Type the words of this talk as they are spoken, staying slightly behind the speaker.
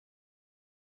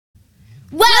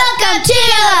Welcome to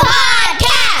the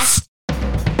podcast!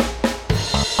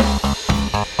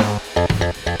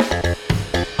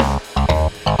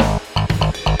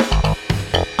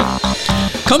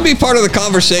 Come be part of the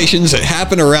conversations that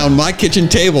happen around my kitchen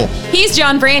table. He's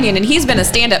John Branyan, and he's been a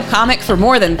stand-up comic for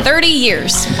more than 30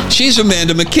 years. She's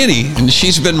Amanda McKinney, and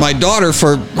she's been my daughter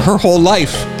for her whole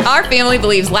life. Our family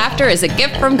believes laughter is a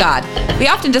gift from God. We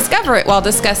often discover it while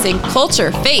discussing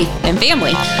culture, faith, and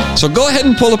family. So go ahead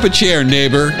and pull up a chair,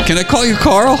 neighbor. Can I call you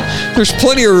Carl? There's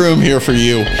plenty of room here for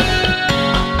you.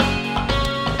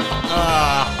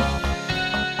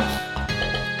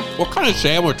 What kind of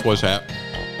sandwich was that?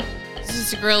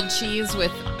 This is grilled cheese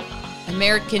with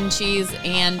American cheese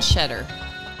and cheddar.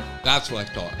 That's what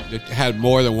I thought. It had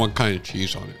more than one kind of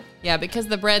cheese on it. Yeah, because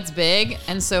the bread's big,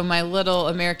 and so my little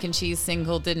American cheese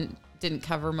single didn't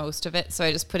cover most of it, so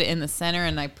I just put it in the center,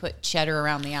 and I put cheddar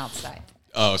around the outside.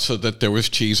 Oh, so that there was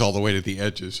cheese all the way to the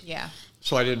edges. Yeah.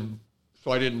 So I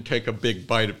didn't take a big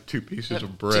bite of two pieces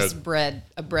of bread. Just bread,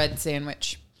 a bread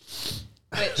sandwich.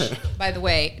 Which, by the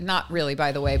way, not really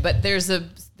by the way, but there's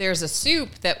a soup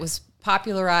that was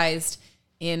popularized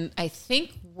in, I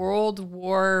think, World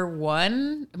War I.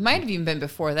 It might have even been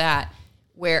before that,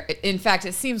 where, in fact,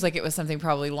 it seems like it was something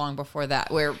probably long before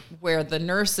that, where the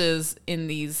nurses in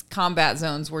these combat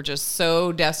zones were just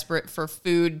so desperate for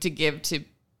food to give to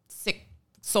sick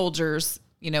soldiers,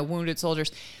 wounded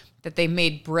soldiers, that they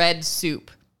made bread soup.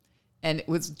 And it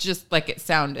was just like it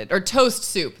sounded. Or toast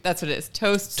soup. That's what it is.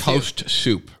 Toast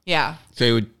soup. Yeah.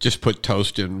 They would just put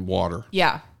toast in water.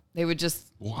 Yeah. They would just...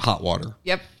 Hot water.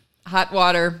 Yep. Hot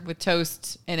water with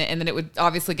toast in it. And then it would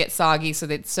obviously get soggy, so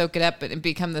they'd soak it up and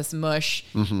become this mush.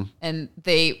 Mm-hmm. And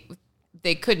they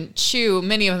couldn't chew.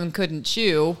 Many of them couldn't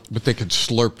chew. But they could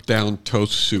slurp down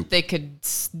toast soup. They could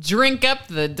drink up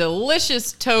the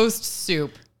delicious toast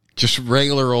soup. Just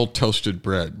regular old toasted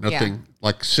bread. Nothing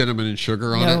like cinnamon and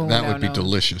sugar on it. That would be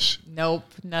delicious. Nope.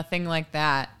 Nothing like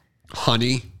that.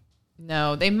 Honey?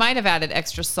 No. They might have added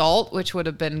extra salt, which would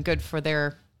have been good for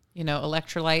their,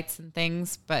 electrolytes and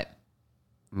things. But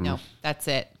no, that's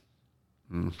it.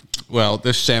 Well,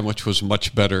 this sandwich was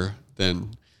much better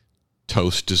than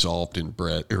toast dissolved in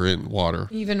bread or in water.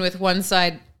 Even with one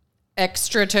side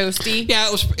extra toasty.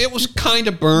 Yeah, it was kind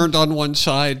of burned on one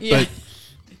side, Yeah. but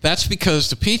that's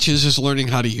because the Peaches is learning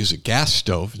how to use a gas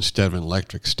stove instead of an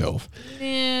electric stove.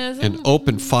 Yeah, And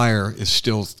open fire is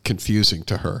still confusing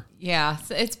to her. Yeah,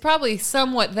 so it's probably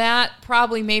somewhat that,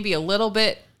 probably maybe a little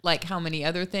bit like how many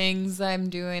other things I'm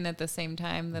doing at the same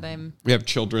time that I'm We have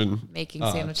children making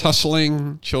sandwiches.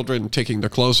 tussling, children taking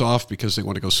their clothes off because they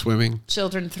want to go swimming,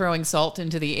 Children throwing salt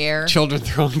into the air. children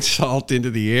throwing salt into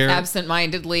the air.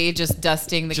 Absent-mindedly, just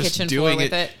dusting the Just kitchen doing floor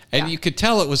with it. And Yeah. you could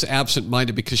tell it was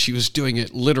absent-minded because she was doing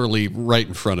it literally right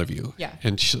in front of you. Yeah.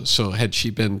 And so had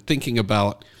she been thinking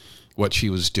about what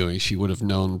she was doing, she would have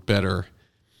known better.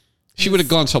 She would have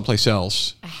gone someplace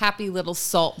else. A happy little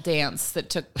salt dance that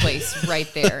took place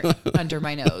right there under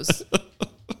my nose.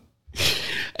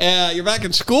 You're back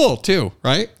in school too,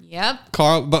 right? Yep.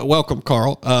 Carl, but welcome,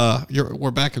 Carl.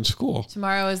 We're back in school.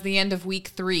 Tomorrow is the end of week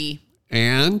 3.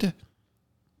 And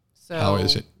So how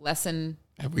is it?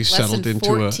 Have we settled into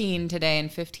 14 today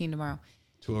and 15 tomorrow.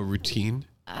 a routine?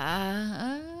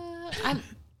 I'm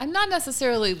not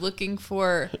necessarily looking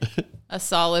for a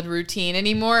solid routine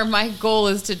anymore. My goal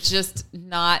is to just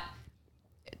not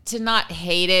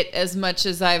hate it as much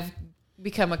as I've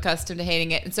become accustomed to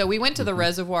hating it. And so we went to the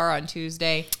reservoir on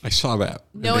Tuesday, I saw that.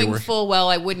 And knowing full well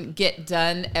I wouldn't get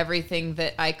done everything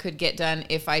that I could get done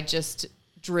if I just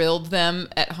drilled them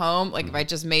at home. Like if I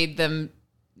just made them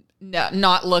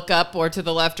not look up or to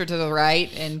the left or to the right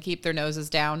and keep their noses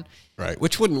down. Right,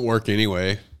 which wouldn't work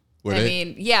anyway, would it? I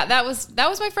mean, yeah, that was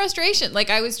my frustration. Like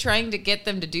I was trying to get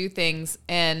them to do things,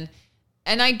 and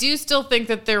I do still think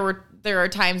that there are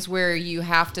times where you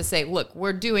have to say, look,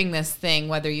 we're doing this thing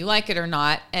whether you like it or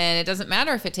not, and it doesn't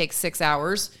matter if it takes 6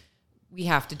 hours. We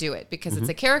have to do it because it's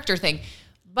a character thing.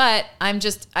 But I'm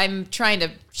trying to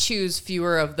choose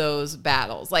fewer of those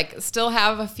battles. Like still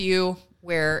have a few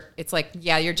where it's like,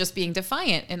 yeah, you're just being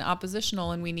defiant and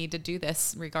oppositional, and we need to do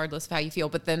this regardless of how you feel.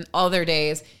 But then other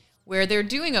days where they're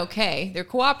doing okay, they're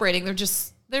cooperating,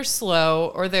 they're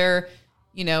slow, or they're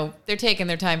taking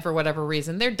their time for whatever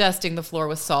reason. They're dusting the floor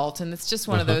with salt, and it's just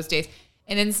one of those days.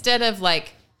 And instead of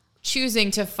like choosing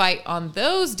to fight on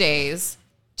those days,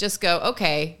 just go,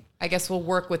 okay, I guess we'll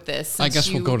work with this. I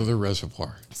guess we'll go to the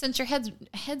reservoir. Since your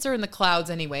heads are in the clouds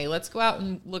anyway, let's go out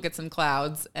and look at some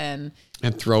clouds and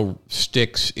throw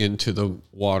sticks into the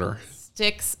water.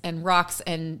 Sticks and rocks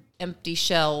and empty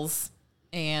shells.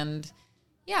 And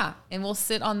Yeah, and we'll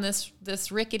sit on this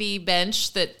rickety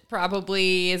bench that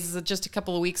probably is just a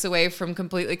couple of weeks away from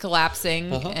completely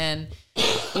collapsing, and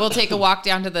we'll take a walk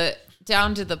down to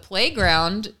the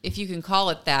playground, if you can call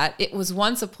it that. It was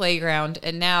once a playground,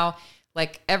 and now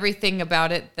like everything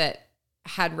about it that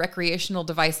had recreational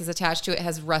devices attached to it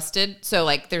has rusted. So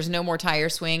like there's no more tire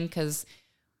swing because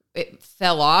it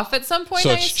fell off at some point.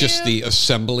 So it's just the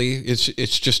assembly. It's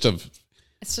just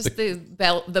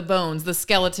the bones, the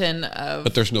skeleton of.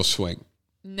 But there's no swing.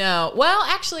 No. Well,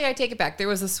 actually, I take it back. There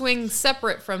was a swing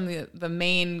separate from the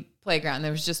main playground.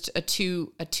 There was just a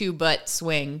two butt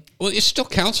swing. Well, it still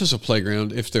counts as a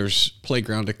playground if there's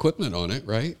playground equipment on it,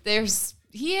 right?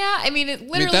 I mean, it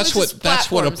literally that's was just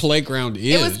that's what a platforms. playground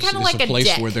is. It was kind of like a place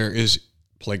deck. where there is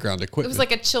playground equipment. It was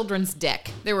like a children's deck.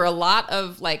 There were a lot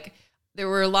of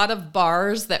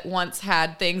bars that once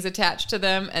had things attached to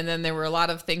them, and then there were a lot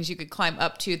of things you could climb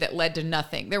up to that led to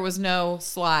nothing. There was no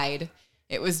slide.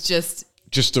 It was just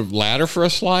a ladder for a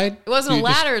slide. It wasn't a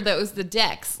ladder. That was the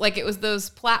decks. Like it was those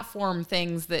platform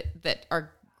things that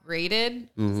are graded.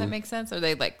 Does that make sense? Or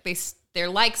they're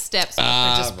like steps, but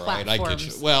they're just platforms. Right, I get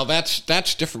you. Well,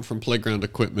 that's different from playground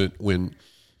equipment when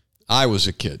I was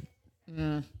a kid.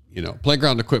 You know,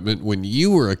 playground equipment when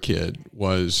you were a kid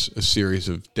was a series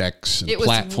of decks and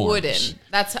platforms. It was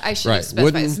wooden. I should have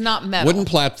specified. It's not metal. Wooden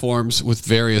platforms with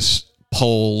various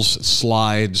poles,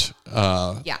 slides,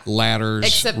 ladders,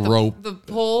 except rope. The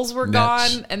poles were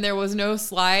nets. gone, and there was no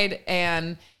slide,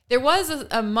 and there was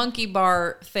a monkey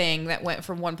bar thing that went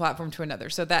from one platform to another.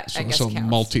 So that I guess counts. Counts.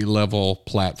 Multi-level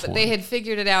platform. But they had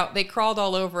figured it out. They crawled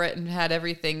all over it and had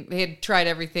everything. They had tried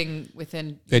everything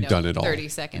within They'd done it all 30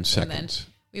 seconds. in And then seconds.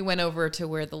 we went over to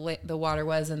where the water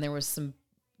was, and there was some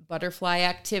butterfly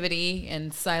activity,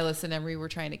 and Silas and Emery were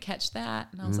trying to catch that.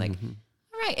 And I was like,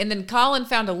 all right. And then Colin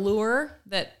found a lure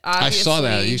that obviously... I saw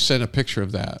that. You sent a picture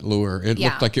of that lure. It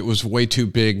looked like it was way too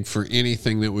big for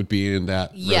anything that would be in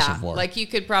that reservoir. Like you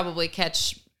could probably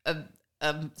catch a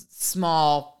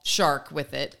small shark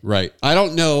with it. Right. I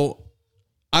don't know.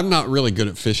 I'm not really good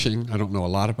at fishing. I don't know a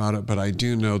lot about it, but I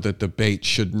do know that the bait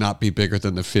should not be bigger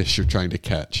than the fish you're trying to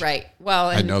catch. Right. Well,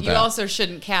 and I know you also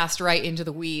shouldn't cast right into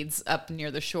the weeds up near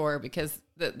the shore because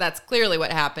that's clearly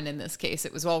what happened in this case.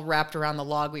 It was all wrapped around the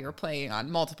log we were playing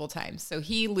on multiple times. So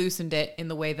he loosened it in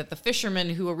the way that the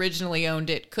fisherman who originally owned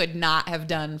it could not have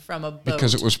done from a boat.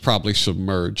 Because it was probably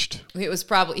submerged. He was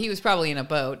probably in a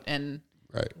boat, and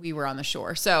right. We were on the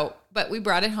shore. So, but we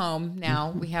brought it home.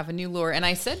 Now we have a new lure. And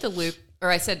I said to Luke, or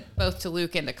I said both to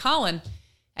Luke and to Colin,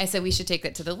 I said we should take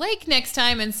that to the lake next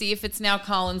time and see if it's now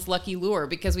Colin's lucky lure,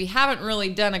 because we haven't really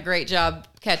done a great job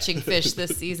catching fish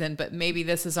this season, but maybe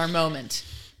this is our moment.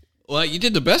 Well, you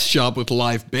did the best job with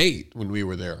live bait when we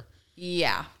were there.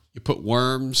 Yeah. You put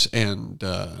worms and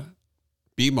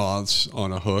bee moths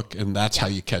on a hook, and that's how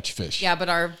you catch fish. Yeah, but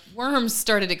our worms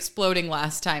started exploding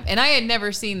last time, and I had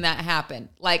never seen that happen.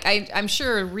 Like, I'm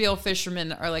sure real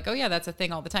fishermen are like, oh, yeah, that's a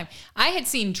thing all the time. I had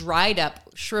seen dried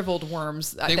up, shriveled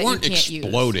worms that weren't you can't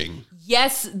exploding. use.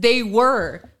 Yes, they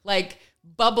were. Like,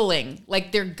 bubbling.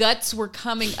 Like, their guts were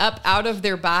coming up out of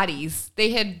their bodies.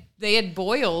 They had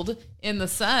boiled in the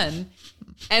sun.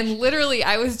 And literally,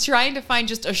 I was trying to find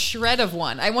just a shred of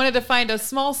one. I wanted to find a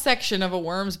small section of a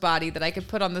worm's body that I could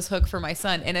put on this hook for my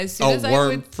son. And as soon as a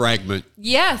worm fragment.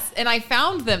 Yes, and I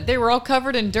found them. They were all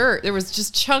covered in dirt. There was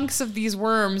just chunks of these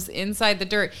worms inside the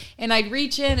dirt. And I'd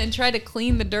reach in and try to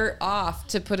clean the dirt off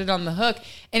to put it on the hook,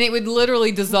 and it would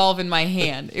literally dissolve in my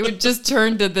hand. It would just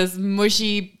turn to this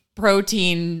mushy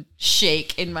protein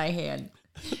shake in my hand.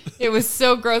 It was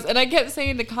so gross. And I kept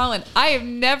saying to Colin, I have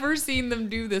never seen them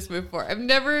do this before. I've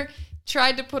never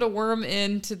tried to put a worm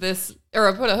into this,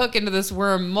 or put a hook into this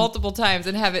worm multiple times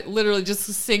and have it literally just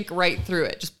sink right through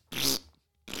it. Just.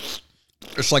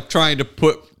 It's like trying to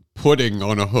put pudding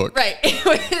on a hook. Right.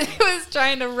 It was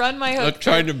trying to run my hook. Like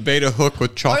trying to bait a hook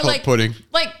with chocolate pudding.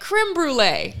 Like creme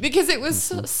brulee, because it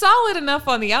was solid enough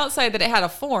on the outside that it had a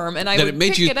form, and I would it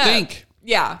made pick you it up. think.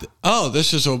 Yeah. Oh,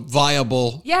 this is a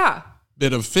viable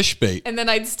bit of fish bait. And then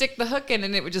I'd stick the hook in,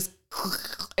 and it would just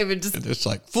And it's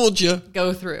like, fooled you.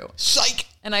 go through. Psych.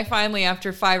 And I finally,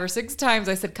 after 5 or 6 times,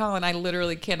 I said, Colin, I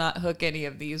literally cannot hook any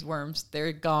of these worms.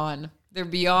 They're gone. They're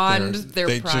beyond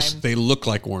their prime. They look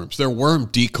like worms. They're worm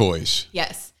decoys.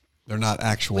 Yes. They're not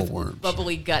actual worms.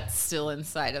 Bubbly guts still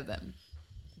inside of them.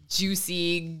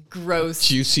 Juicy, gross.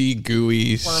 Juicy,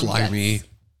 gooey, slimy guts.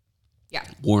 Yeah.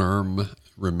 worm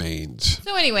remains.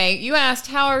 So anyway, you asked,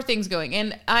 how are things going?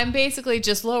 And I'm basically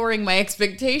just lowering my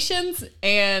expectations,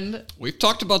 and We've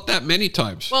talked about that many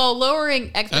times. well,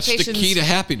 lowering That's expectations the key to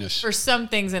happiness. for some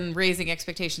things and raising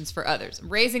expectations for others. I'm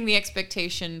raising the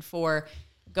expectation for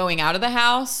going out of the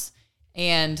house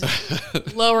and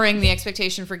lowering the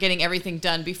expectation for getting everything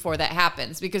done before that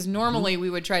happens. Because normally we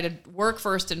would try to work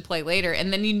first and play later,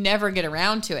 and then you never get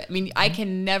around to it. I mean, I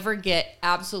can never get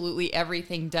absolutely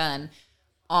everything done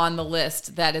on the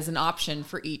list that is an option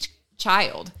for each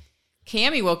child.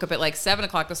 Cammie woke up at like 7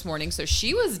 o'clock this morning, so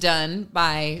she was done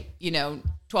by,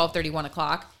 12:30, 1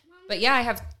 o'clock. But yeah, I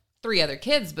have 3 other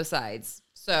kids besides.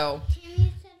 So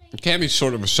Cammie's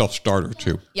sort of a self-starter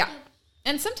too. yeah.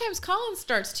 And sometimes Colin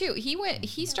starts too.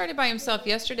 He started by himself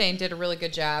yesterday and did a really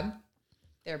good job.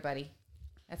 There, buddy.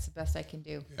 That's the best I can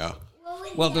do. Yeah.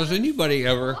 Well, does anybody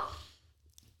ever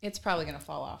It's probably going to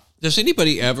fall off.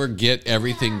 get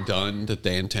everything done that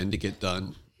they intend to get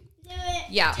done?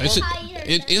 Yeah.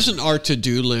 Isn't our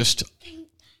to-do list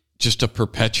just a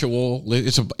perpetual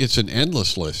list? It's an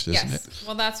endless list, isn't it?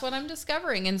 Well, that's what I'm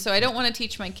discovering. And so I don't want to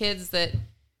teach my kids that,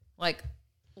 like,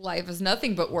 life is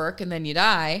nothing but work and then you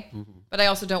die. Mm-hmm. But I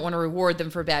also don't want to reward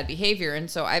them for bad behavior. And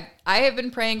so I have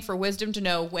been praying for wisdom to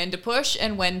know when to push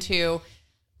and when to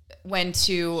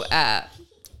go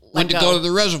to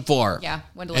the reservoir. Yeah,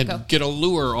 when to let go. And get a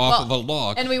lure off of a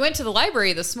log. And we went to the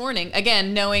library this morning,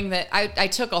 again, knowing that I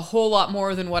took a whole lot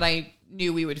more than what I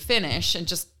knew we would finish, and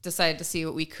just decided to see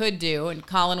what we could do. And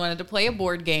Colin wanted to play a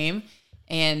board game,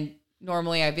 and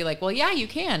normally I'd be like, well, yeah, you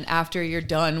can after you're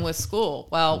done with school.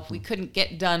 Well, we couldn't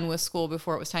get done with school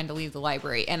before it was time to leave the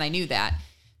library, and I knew that.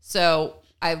 So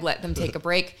I let them take a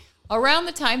break. Around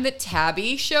the time that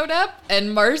Tabby showed up,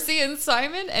 and Marcy and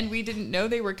Simon, and we didn't know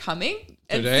they were coming.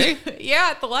 Today? Yeah,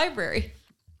 at the library.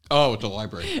 Oh, at the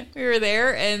library. We were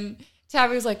there, and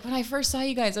Tabby was like, when I first saw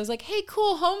you guys, I was like, hey,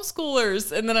 cool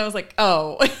homeschoolers. And then I was like,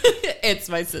 oh, it's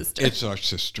my sister. It's our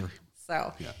sister.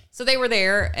 So they were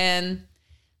there, and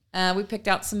we picked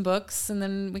out some books, and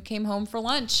then we came home for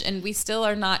lunch, and we still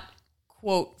are not,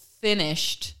 quote,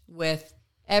 finished with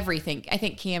everything. I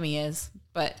think Cammie is,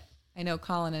 but I know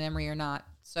Colin and Emery are not.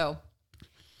 So,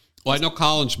 well, I know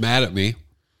Colin's mad at me.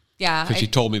 Yeah. Because he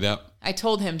told me that. I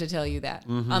told him to tell you that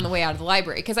on the way out of the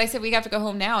library. Because I said, we have to go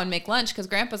home now and make lunch because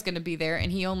Grandpa's going to be there,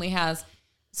 and he only has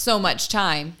so much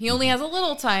time. He only has a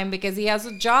little time because he has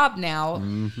a job now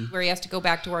where he has to go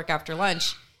back to work after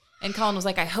lunch. And Colin was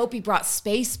like, I hope he brought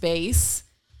Space Base.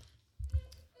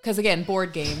 Because, again,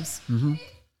 board games. Mm-hmm.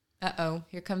 Uh-oh,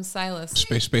 here comes Silas.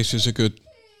 Space Base is a good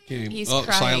game. He's crying.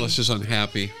 Silas is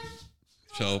unhappy.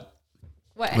 So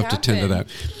what we'll have to tend to that.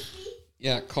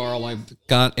 Yeah, Carl, I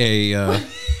got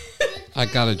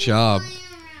a job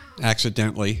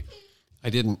accidentally. I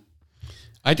didn't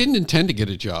intend to get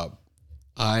a job.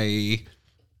 I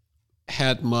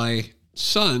had my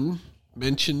son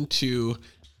mention to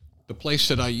the place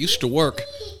that I used to work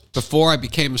before I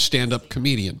became a stand-up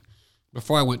comedian.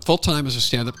 Before I went full-time as a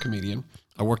stand-up comedian,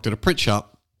 I worked at a print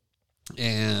shop,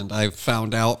 and I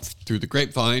found out through the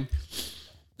grapevine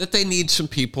that they need some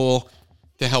people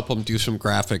to help them do some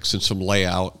graphics and some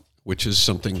layout, which is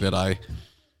something that I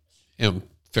am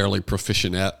fairly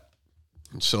proficient at.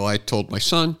 And so I told my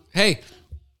son, hey,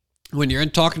 when you're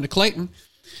in talking to Clayton,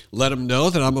 let him know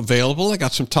that I'm available. I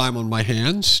got some time on my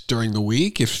hands during the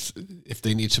week. If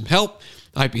they need some help,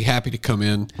 I'd be happy to come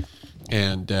in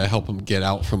and help them get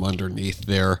out from underneath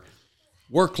their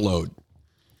workload.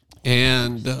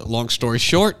 And long story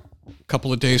short, a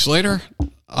couple of days later,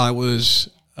 I was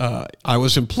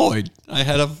employed. I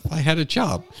had a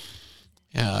job.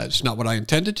 It's not what I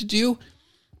intended to do,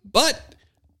 but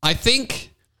I think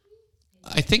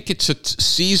it's a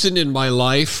season in my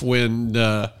life when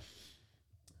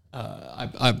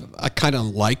I kind of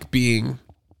like being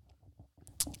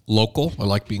local. I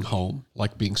like being home. I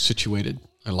like being situated.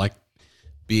 I like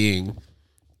being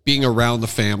around the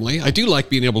family. I do like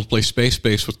being able to play Space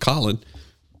Base with Colin.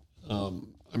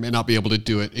 I may not be able to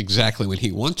do it exactly when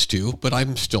he wants to, but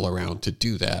I'm still around to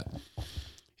do that.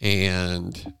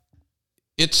 And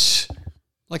it's,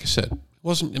 like I said, it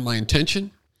wasn't my intention.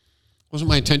 It wasn't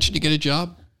my intention to get a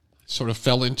job. I sort of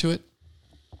fell into it.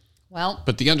 Well,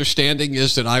 but the understanding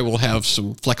is that I will have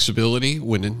some flexibility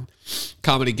when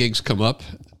comedy gigs come up,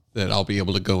 that I'll be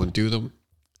able to go and do them.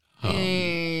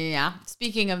 Yeah.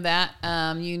 Speaking of that,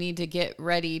 you need to get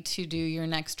ready to do your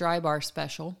next dry bar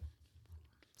special.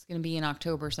 It's going to be in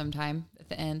October sometime at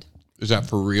the end. Is that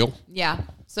for real? Yeah.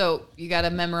 So you got to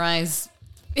memorize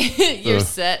your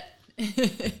set.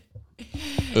 And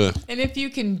if you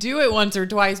can do it once or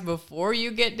twice before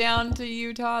you get down to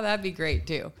Utah, that'd be great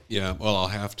too. Yeah, well, I'll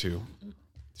have to.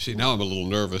 See, now I'm a little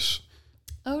nervous.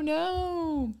 Oh,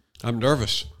 no. I'm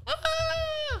nervous.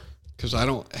 Because I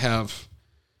don't have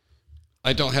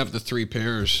the 3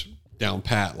 pairs down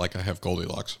pat like I have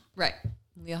Goldilocks. Right.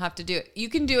 You'll have to do it. You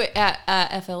can do it at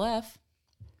FLF,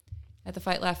 at the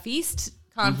Fight Laugh Feast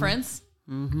conference.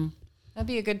 Mm-hmm. That'd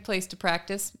be a good place to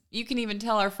practice. You can even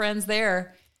tell our friends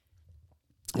there.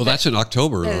 Well, that's in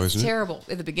October, though, It's isn't it? terrible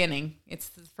at the beginning. It's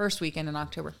the first weekend in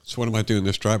October. So when am I doing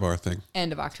this dry bar thing?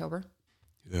 End of October.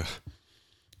 Yeah.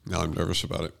 Now I'm nervous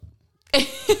about it.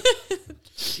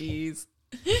 Jeez.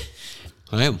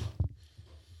 I am.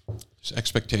 It's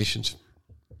expectations.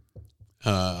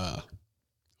 Well,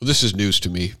 this is news to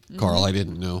me, Carl. I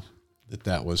didn't know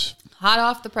that was Hot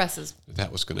off the presses.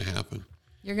 going to happen.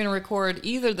 You're going to record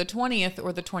either the 20th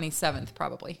or the 27th,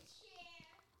 probably.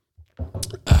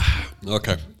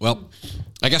 Okay. Well,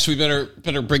 I guess we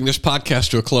better bring this podcast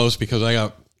to a close because I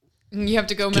got You have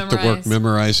to go get to work memorize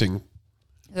memorizing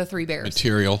the Three Bears.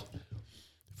 material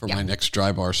for Yeah. my next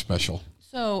dry bar special.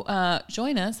 So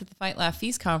join us at the Fight Laugh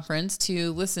Feast conference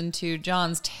to listen to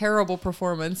John's terrible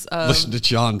performance of Listen to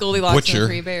John Goldilocks and the Butcher,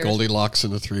 Three Bears. Goldilocks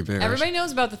and the Three Bears. Everybody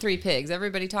knows about the Three Pigs.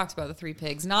 Everybody talks about the Three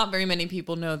Pigs. Not very many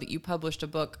people know that you published a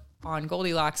book on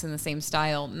Goldilocks in the same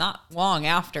style not long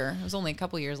after. It was only a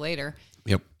couple years later.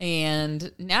 Yep.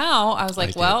 And now I was like,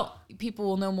 I did. well, people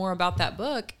will know more about that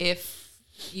book if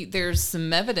there's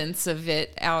some evidence of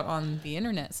it out on the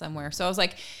internet somewhere. So I was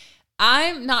like,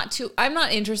 I'm not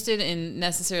interested in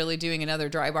necessarily doing another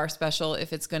dry bar special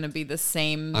if it's going to be the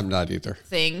same I'm not either.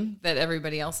 thing that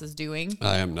everybody else is doing.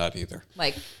 I am not either.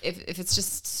 Like if it's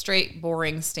just straight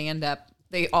boring stand up,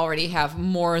 they already have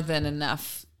more than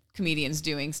enough comedians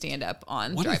doing stand up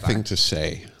on What dry a bar. thing to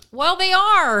say. Well, they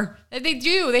are. They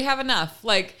do. They have enough.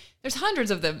 Like there's hundreds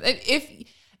of them.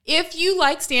 If you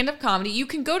like stand-up comedy, you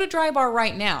can go to Dry Bar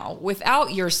right now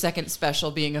without your second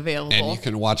special being available. And you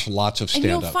can watch lots of And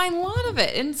stand-up. you'll find a lot of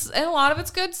it, and a lot of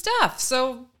it's good stuff.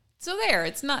 So there.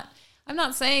 It's not. I'm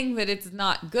not saying that it's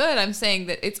not good. I'm saying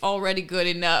that it's already good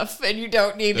enough, and you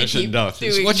don't need There's to keep enough.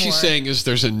 doing What more. she's saying is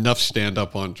there's enough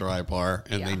stand-up on Dry Bar,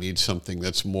 and Yeah. they need something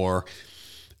that's more.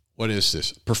 What is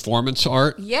this? Performance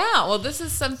art? Yeah. Well, this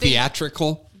is something.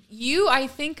 Theatrical? You, I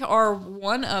think, are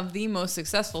one of the most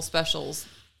successful specials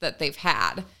that they've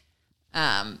had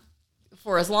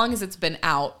for as long as it's been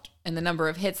out and the number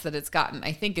of hits that it's gotten.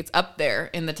 I think it's up there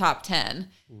in the top 10.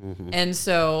 Mm-hmm. And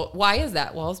so why is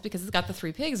that? Well, it's because it's got the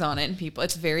Three Pigs on it and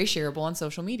it's very shareable on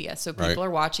social media. So people Right.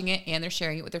 are watching it and they're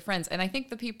sharing it with their friends. And I think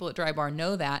the people at Dry Bar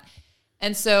know that.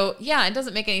 And so, yeah, it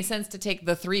doesn't make any sense to take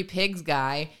the Three Pigs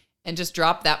guy and just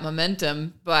drop that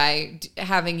momentum by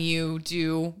having you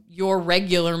do your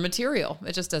regular material.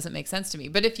 It just doesn't make sense to me.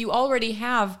 But if you already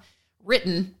have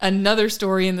written another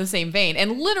story in the same vein,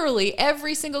 and literally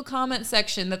every single comment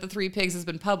section that the Three Pigs has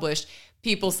been published,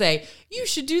 people say, you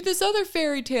should do this other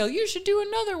fairy tale. You should do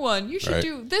another one. You should Right.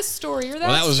 do this story or that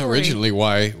Well, that was story. originally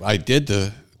why I did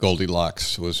the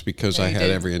Goldilocks, was because Yeah, I you had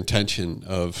did. every intention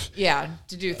of Yeah,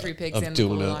 to do Three Pigs and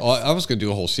doing Goldilocks. I was going to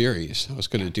do a whole series. I was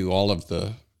going to do all of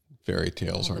the fairy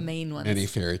tales All or the main ones. any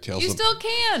fairy tales. You still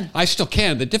can. I still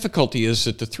can. The difficulty is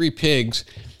that the Three Pigs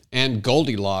and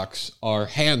Goldilocks are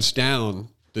hands down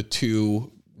the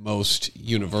two most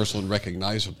universal and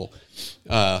recognizable.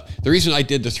 The reason I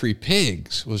did the Three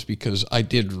Pigs was because I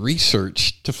did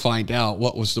research to find out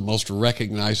what was the most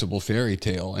recognizable fairy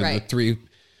tale, and the Right. Three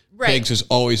Right. Pigs is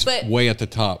always But- way at the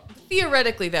top.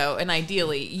 Theoretically, though, and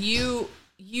ideally,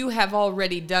 you have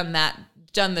already done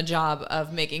the job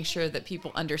of making sure that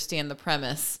people understand the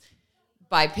premise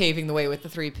by paving the way with the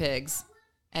Three Pigs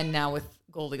and now with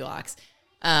Goldilocks.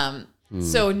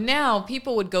 So now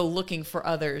people would go looking for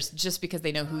others just because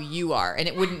they know who you are, and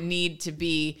it wouldn't need to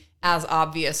be as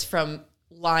obvious from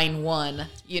line one,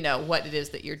 what it is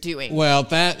that you're doing. Well,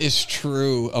 that is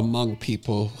true among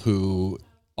people who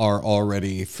are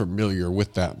already familiar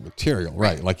with that material,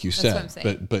 right? Like you said. what I'm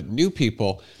saying. But new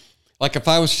people, like if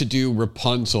I was to do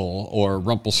Rapunzel or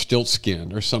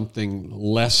Rumpelstiltskin or something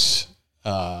less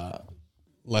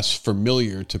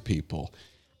familiar to people,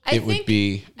 it would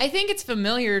be. I think it's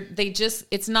familiar.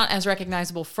 It's not as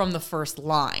recognizable from the first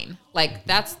line. Like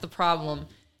that's the problem.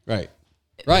 Right.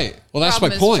 Well, that's my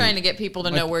Problem is point. trying to get people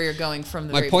to know where you're going from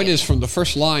the My very point beginning. is, from the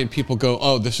first line, people go,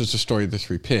 "Oh, this is the story of the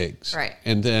Three Pigs," Right.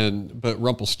 And then, but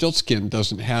Rumpelstiltskin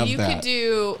doesn't have you that.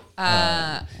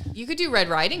 You could do Red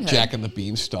Riding Hood. Jack and the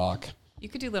Beanstalk. You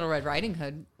could do Little Red Riding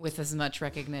Hood with as much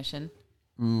recognition.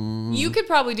 You could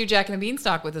probably do Jack and the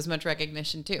Beanstalk with as much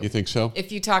recognition too. You think so?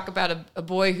 If you talk about a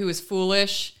boy who is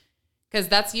foolish, because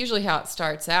that's usually how it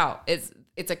starts out.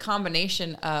 It's a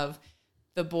combination of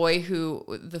the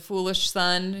the foolish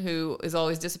son who is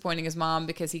always disappointing his mom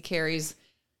because I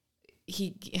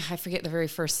forget the very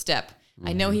first step.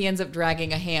 I know he ends up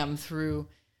dragging a ham through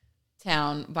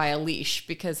town by a leash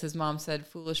because his mom said,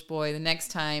 "Foolish boy, the next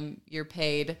time you're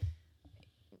paid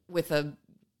with a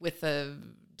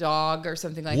dog or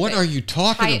something like that. What are you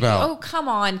talking about? Oh, come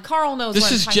on. Carl knows This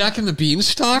what I'm is talking Jack and the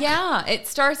Beanstalk? Yeah, it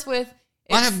starts with...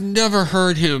 I have never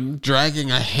heard him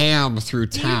dragging a ham through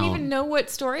town. Do you even know what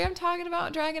story I'm talking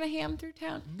about, dragging a ham through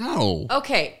town? No.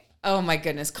 Okay. Oh, my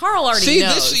goodness. Carl already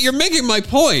knows. See, you're making my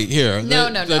point here.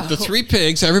 No. The three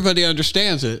pigs, everybody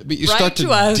understands it, but you start to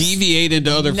us deviate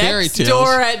into other fairy tales. Next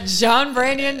door at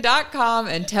johnbranian.com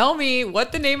and tell me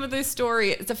what the name of this story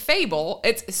is. It's a fable.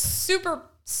 It's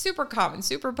super common,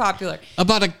 super popular.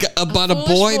 About a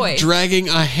boy dragging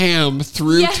a ham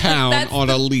through town on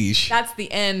a leash. That's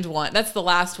the end one. That's the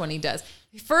last one he does.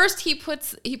 First, he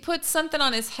puts something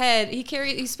on his head.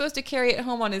 He's supposed to carry it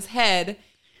home on his head.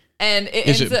 And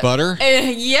is it butter?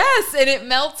 Yes, and it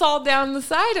melts all down the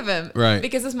side of him. Right.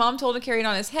 Because his mom told him to carry it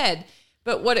on his head.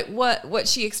 But what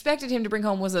she expected him to bring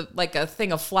home was a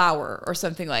thing of flour or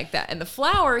something like that. And the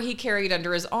flour he carried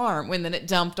under his arm, and then it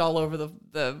dumped all over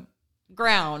the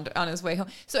ground on his way home.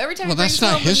 So every time that's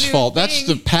not his fault. That's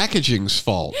the packaging's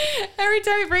fault. Every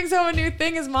time he brings home a new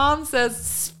thing, his mom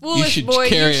says, "Foolish boy,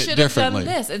 you should have done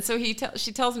this." And so she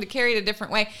tells him to carry it a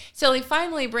different way. So he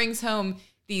finally brings home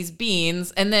these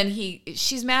beans, and then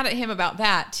she's mad at him about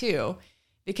that too,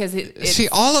 because see,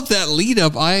 all of that lead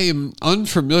up I am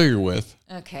unfamiliar with.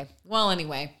 Okay, well,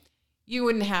 anyway, you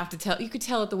wouldn't have to tell. You could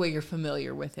tell it the way you're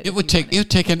familiar with it. It would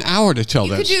take an hour to tell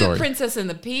that story. You could do The Princess and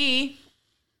the Pea.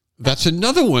 That's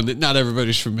another one that not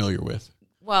everybody's familiar with.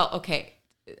 Well, okay,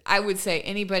 I would say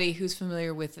anybody who's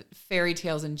familiar with fairy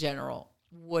tales in general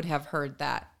would have heard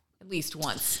that at least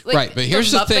once. Like, right, but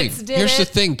here's the thing. Here's the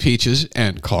thing, Peaches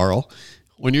and Carl.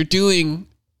 When you're doing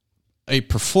a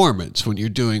performance,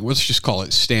 let's just call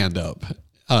it stand-up,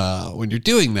 when you're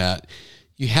doing that,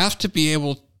 you have to be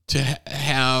able to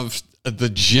have the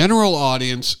general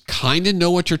audience kind of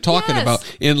know what you're talking about,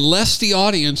 unless the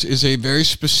audience is a very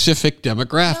specific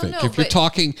demographic. If you're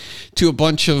talking to a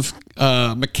bunch of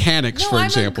mechanics, for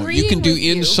example, you can do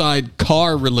inside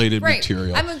car-related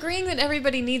material. I'm agreeing that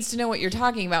everybody needs to know what you're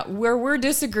talking about. Where we're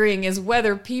disagreeing is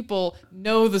whether people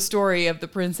know the story of The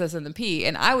Princess and the Pea,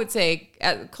 and I would say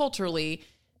culturally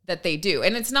that they do.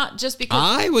 And it's not just because...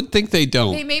 I would think they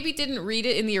don't. They maybe didn't read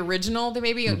it in the original. They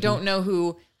maybe don't know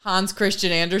who Hans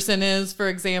Christian Andersen is, for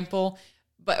example,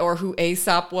 or who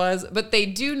Aesop was, but they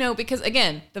do know because,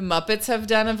 again, the Muppets have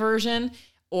done a version,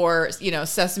 or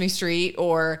Sesame Street,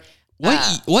 or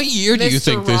what year do you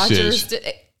think this is?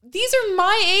 These are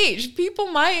my age.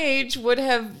 People my age would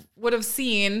have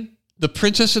seen The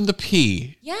Princess and the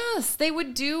Pea. Yes, they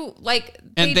would do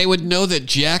and they would know that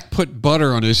Jack put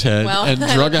butter on his head and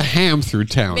drug a ham through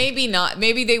town. Maybe not.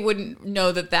 Maybe they wouldn't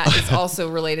know that is also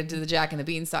related to the Jack and the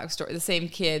Beanstalk story. The same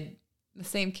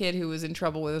kid who was in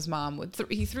trouble with his mom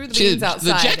he threw the beans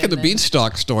outside. The Jack and the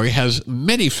Beanstalk story has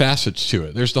many facets to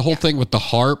it. There's the whole thing with the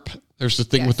harp. There's the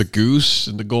thing with the goose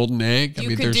and the golden egg.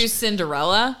 You could do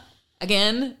Cinderella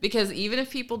again, because even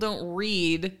if people don't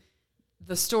read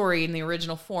the story in the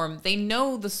original form, they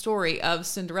know the story of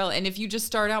Cinderella. And if you just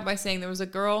start out by saying there was a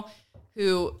girl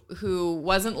who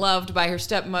wasn't loved by her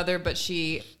stepmother, but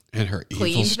she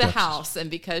cleaned the house,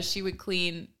 and because she would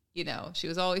clean, she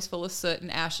was always full of soot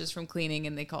and ashes from cleaning,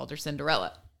 and they called her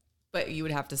Cinderella. But you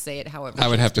would have to say it however. I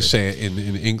would have to say it in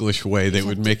an English way that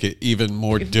would make it even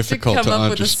more difficult to understand. Come up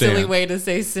with a silly way to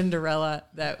say Cinderella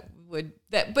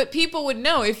but people would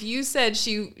know if you said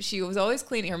she was always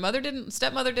cleaning. Her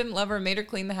stepmother didn't love her and made her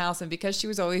clean the house, and because she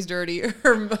was always dirty,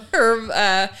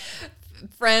 her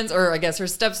friends, or I guess her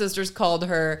stepsisters, called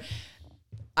her.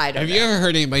 I don't know. Have you ever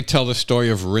heard anybody tell the story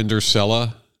of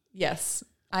Rindercella? Yes.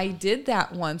 I did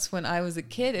that once when I was a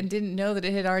kid and didn't know that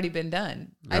it had already been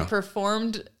done. No. I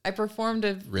performed a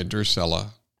Rindercella.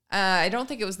 I don't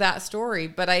think it was that story,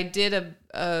 but I did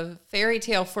a fairy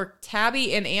tale for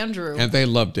Tabby and Andrew, and they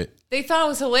loved it. They thought it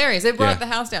was hilarious. They brought the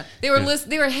house down. They were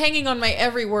they were hanging on my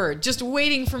every word, just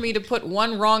waiting for me to put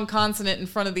one wrong consonant in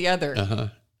front of the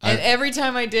other. And every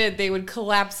time I did, they would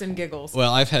collapse in giggles.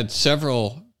 Well, I've had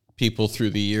several people through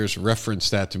the years reference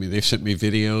that to me. They've sent me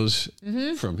videos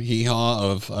from Hee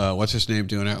Haw of what's his name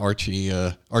doing it,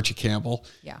 Archie Campbell,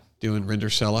 doing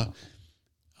Rindercella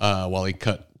while he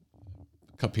cut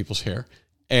people's hair,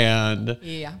 and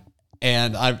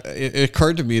it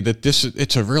occurred to me that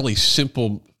it's a really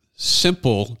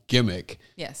simple gimmick.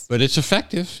 Yes, but it's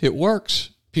effective. It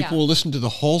works. People will listen to the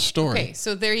whole story. Okay,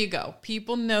 so there you go.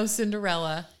 People know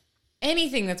Cinderella.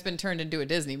 Anything that's been turned into a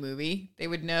Disney movie, they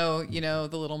would know,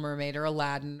 The Little Mermaid or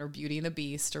Aladdin or Beauty and the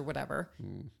Beast or whatever.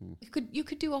 Mm-hmm. You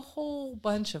could do a whole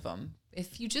bunch of them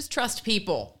if you just trust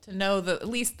people to know at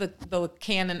least the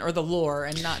canon or the lore,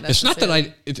 and not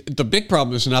necessarily. It's not that the big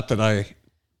problem is not that I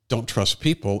don't trust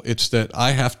people. It's that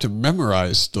I have to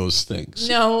memorize those things.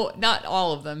 No, not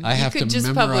all of them. I have you could to just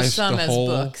publish memorize some the as whole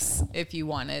books if you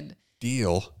wanted.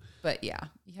 Deal. But yeah,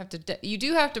 you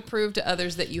do have to prove to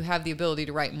others that you have the ability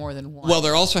to write more than one. Well,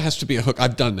 there also has to be a hook.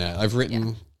 I've done that. I've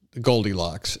written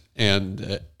Goldilocks,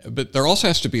 but there also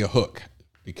has to be a hook,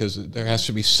 because there has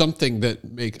to be something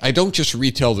that I don't just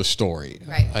retell the story.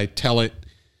 Right. I tell it,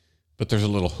 but there's a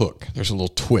little hook. There's a little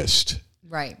twist.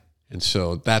 Right. And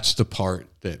so that's the part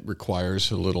that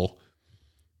requires a little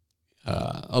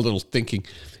thinking.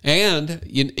 And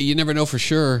you never know for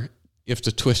sure if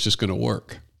the twist is going to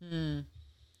work.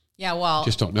 Yeah, well,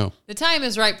 Just don't know. the time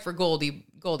is ripe for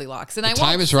Goldilocks. And The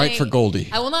time is right for Goldie.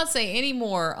 I will not say any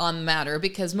more on the matter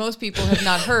because most people have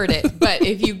not heard it. But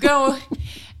if you go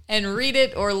and read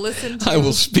it or listen to I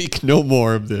will speak no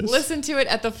more of this. Listen to it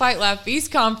at the Fight Laugh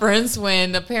Feast conference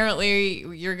when apparently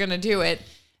you're going to do it.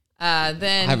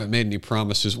 Then I haven't made any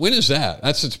promises. When is that?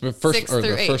 That's the first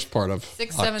first part of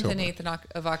 6th, October. 7th, and 8th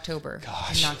of October in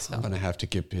Gosh, Knoxville. I'm going to have to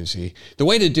get busy. The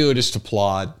way to do it is to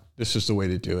plod. This is the way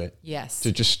to do it. Yes.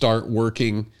 To just start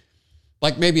working,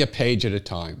 like maybe a page at a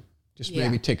time. Just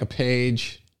maybe take a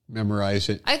page, memorize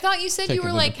it. I thought you said you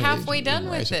were like halfway done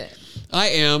with it. I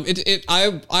am.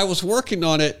 I was working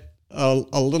on it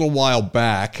a little while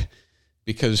back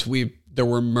because there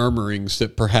were murmurings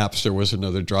that perhaps there was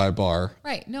another dry bar.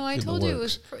 Right. No, I told you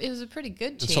it was a pretty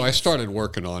good chance. So I started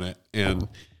working on it, and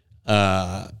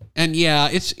yeah,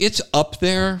 it's up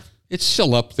there. It's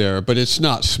still up there, but it's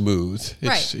not smooth.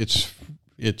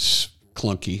 It's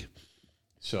clunky.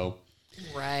 So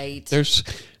right. There's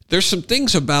some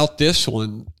things about this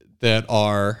one that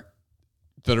are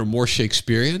more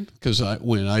Shakespearean, because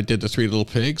when I did the Three Little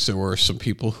Pigs, there were some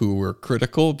people who were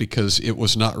critical because it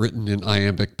was not written in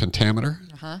iambic pentameter.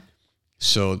 Uh-huh.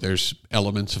 So there's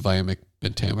elements of iambic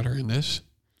pentameter in this.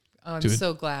 Oh, I'm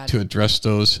so glad. To address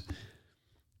those.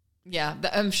 Yeah,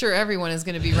 I'm sure everyone is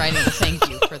going to be writing a thank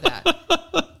you for that.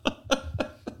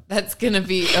 That's going to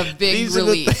be a big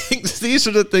relief. These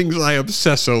are the things I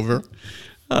obsess over.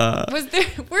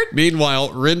 Meanwhile,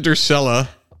 Rindersella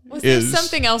Was there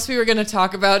something else we were going to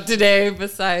talk about today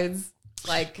besides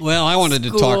I wanted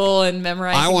school to talk and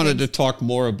memorizing? I wanted to talk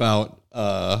more about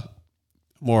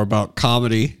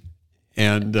comedy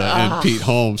and Pete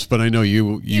Holmes, but I know you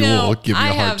will give me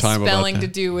a hard time about that. I have spelling to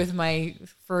do with my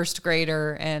first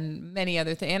grader and many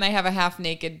other things, and I have a half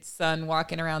naked son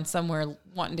walking around somewhere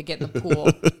wanting to get in the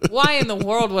pool. Why in the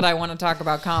world would I want to talk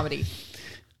about comedy?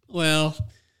 Well,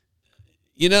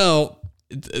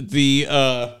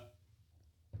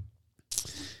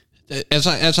 as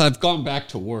I've gone back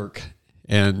to work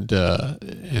and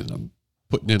I'm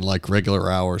putting in like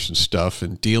regular hours and stuff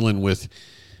and dealing with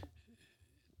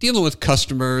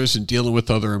customers and dealing with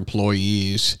other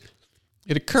employees,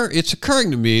 it's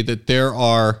occurring to me that there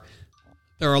are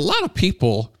a lot of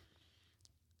people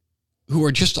who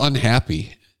are just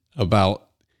unhappy about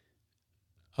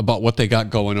what they got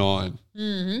going on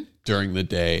during the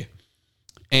day.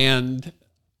 And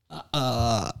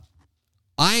I'm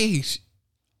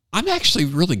actually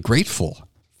really grateful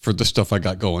for the stuff I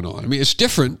got going on. I mean, it's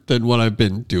different than what I've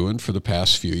been doing for the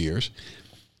past few years,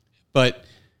 but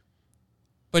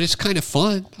it's kind of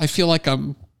fun. I feel like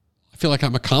I'm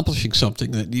accomplishing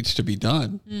something that needs to be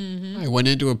done. Mm-hmm. I went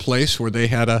into a place where they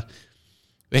had a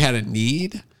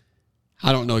need.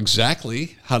 I don't know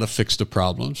exactly how to fix the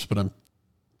problems, but I'm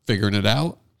figuring it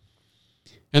out.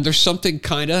 And there's something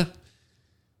kind of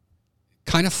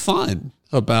fun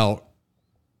about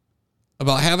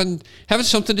having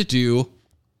something to do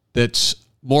that's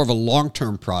more of a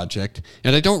long-term project,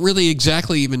 and I don't really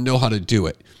exactly even know how to do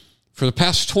it. For the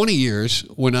past 20 years,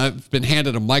 when I've been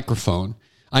handed a microphone,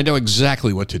 I know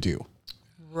exactly what to do.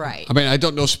 Right. I mean, I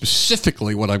don't know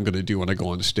specifically what I'm going to do when I go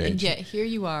on the stage. And yet here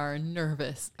you are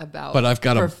nervous about but I've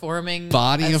got performing a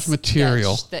body of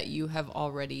material that you have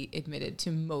already admitted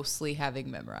to mostly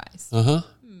having memorized. Uh-huh.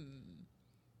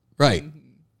 Right.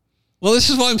 Well, this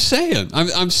is what I'm saying.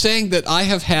 I'm saying that I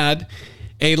have had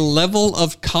a level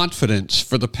of confidence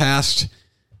for the past,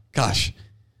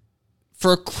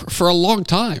 for a long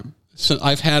time. So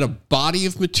I've had a body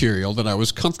of material that I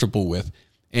was comfortable with.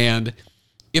 And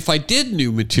if I did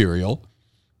new material,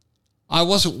 I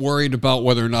wasn't worried about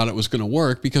whether or not it was going to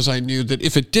work, because I knew that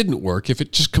if it didn't work, if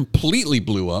it just completely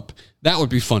blew up, that would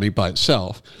be funny by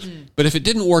itself. But if it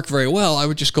didn't work very well, I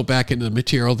would just go back into the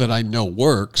material that I know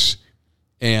works.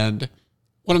 And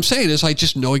what I'm saying is I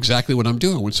just know exactly what I'm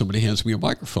doing when somebody hands me a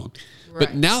microphone. Right.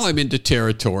 But now I'm into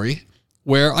territory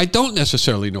where I don't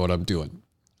necessarily know what I'm doing.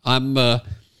 I'm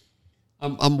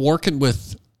working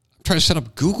with, I'm trying to set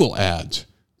up Google ads.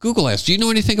 Google ads. Do you know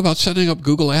anything about setting up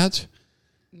Google ads?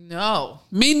 No.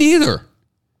 Me neither.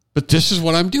 But this is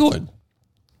what I'm doing.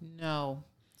 No.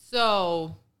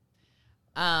 So,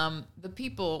 the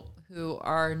people who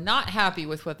are not happy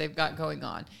with what they've got going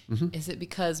on, is it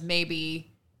because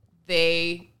maybe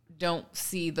they don't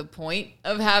see the point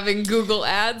of having Google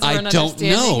ads? Or I an don't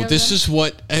understanding know. of This them? is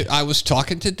what I was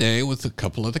talking today with a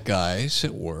couple of the guys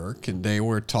at work, and they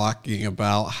were talking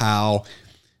about how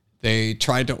they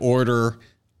tried to order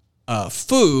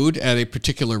food at a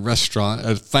particular restaurant,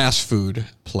 a fast food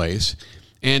place.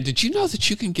 And did you know that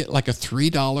you can get like a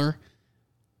 $3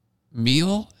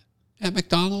 meal at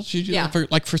McDonald's? You do Yeah.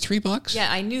 that for $3?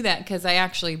 Yeah, I knew that because I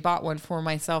actually bought one for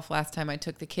myself last time I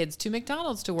took the kids to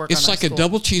McDonald's to work on It's our like a school.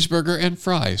 double cheeseburger and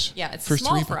fries. Yeah, it's for a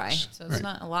small $3. fry, so it's Right.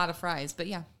 not a lot of fries, but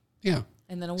yeah. Yeah.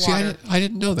 And then a See, water. I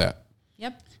didn't know that.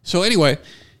 Yep. So anyway,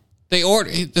 they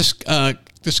ordered this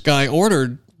guy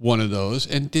ordered one of those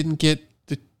and didn't get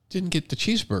the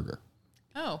cheeseburger.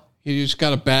 Oh. He just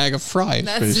got a bag of fries.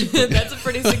 That's basically. that's a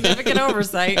pretty significant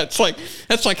oversight. That's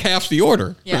like half the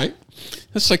order, Yeah. right?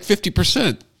 That's like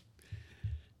 50%.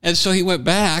 And so he went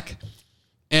back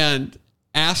and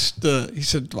asked he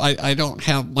said, I don't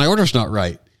have, my order's not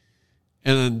right.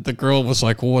 And then the girl was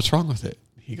like, well, what's wrong with it?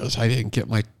 He goes, I didn't get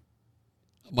my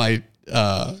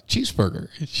cheeseburger.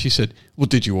 And she said, well,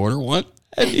 did you order one?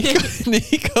 And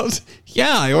he goes,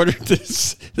 yeah, I ordered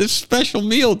this special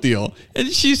meal deal. And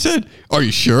she said, are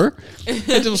you sure? And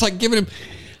it was like giving him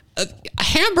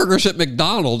hamburgers at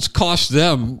McDonald's cost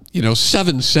them,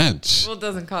 7 cents. Well, it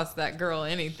doesn't cost that girl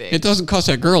anything. It doesn't cost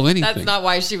that girl anything. That's not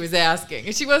why she was asking.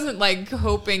 She wasn't like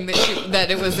hoping that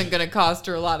it wasn't going to cost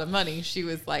her a lot of money. She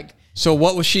was like, so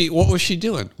what was she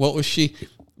doing? But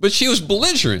she was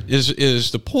belligerent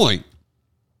is the point.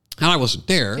 And I wasn't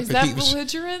there. is but that he was,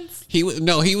 belligerence? he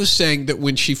was saying that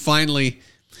when she finally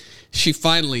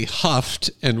huffed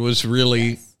and was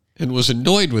really and was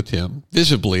annoyed with him,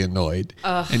 visibly annoyed,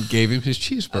 and gave him his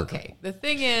cheeseburger. Okay. The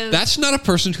thing is, That's not a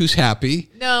person who's happy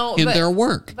in their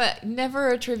work. But never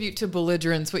attribute to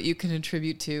belligerence what you can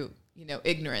attribute to,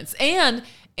 ignorance. And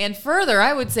further,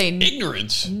 I would say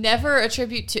Ignorance. never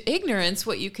attribute to ignorance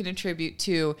what you can attribute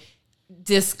to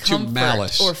discomfort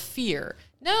malice. or fear.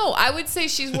 No, I would say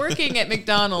she's working at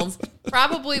McDonald's,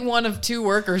 probably one of two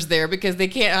workers there because they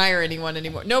can't hire anyone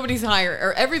anymore. Nobody's hiring,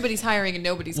 or everybody's hiring and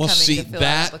nobody's coming to fill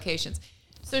out applications.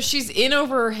 So she's in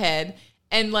over her head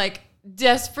and like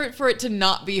desperate for it to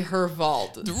not be her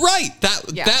fault. Right.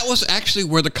 That was actually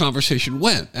where the conversation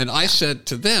went. And I said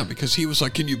to them, because he was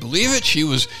like, can you believe it? She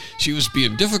was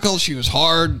being difficult. She was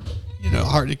hard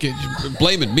to get,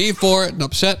 blaming me for it and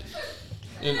upset.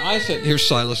 And I said, here's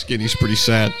Silas again. He's pretty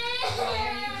sad.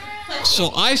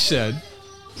 So I said,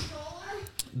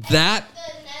 that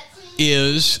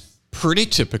is pretty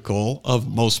typical of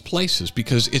most places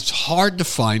because it's hard to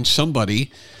find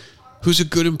somebody who's a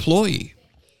good employee.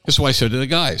 That's why I said to the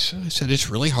guys, I said, it's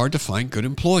really hard to find good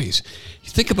employees. You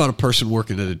think about a person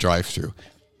working at a drive-thru.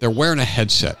 They're wearing a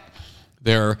headset.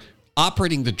 They're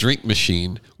operating the drink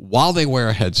machine while they wear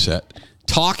a headset,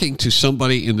 talking to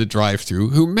somebody in the drive-thru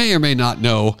who may or may not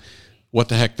know what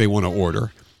the heck they want to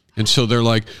order. And so they're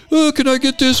like, oh, can I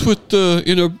get this with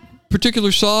in a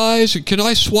particular size? And can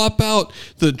I swap out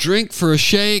the drink for a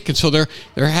shake? And so they're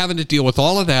having to deal with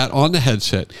all of that on the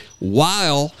headset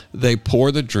while they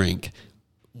pour the drink,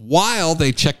 while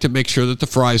they check to make sure that the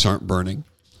fries aren't burning,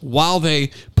 while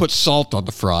they put salt on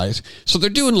the fries. So they're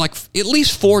doing like at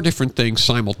least 4 different things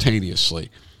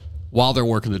simultaneously while they're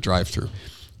working the drive-thru.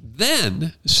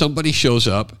 Then somebody shows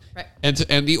up and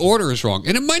the order is wrong.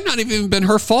 And it might not have even been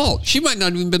her fault. She might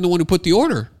not have even been the one who put the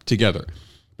order together.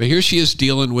 But here she is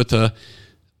dealing with a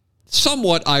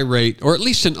somewhat irate, or at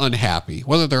least an unhappy.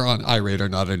 Whether they're irate or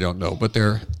not, I don't know. But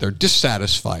they're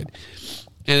dissatisfied.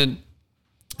 And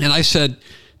I said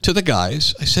to the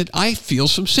guys, I feel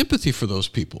some sympathy for those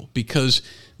people because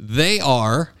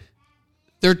they're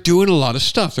doing a lot of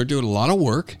stuff. They're doing a lot of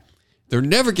work. They're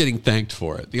never getting thanked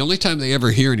for it. The only time they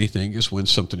ever hear anything is when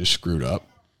something is screwed up.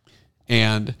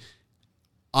 And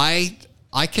I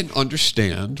can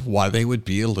understand why they would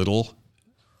be a little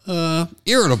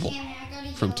irritable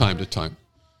from time to time.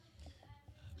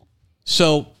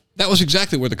 So that was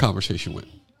exactly where the conversation went.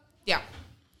 Yeah.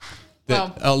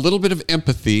 That a little bit of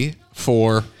empathy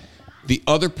for the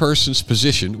other person's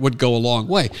position would go a long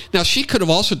way. Now, she could have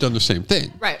also done the same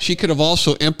thing. Right. She could have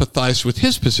also empathized with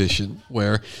his position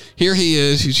where here he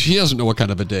is. He doesn't know what kind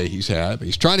of a day he's had. But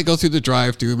he's trying to go through the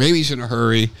drive-thru. Maybe he's in a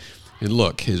hurry. And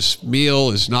look, his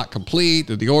meal is not complete.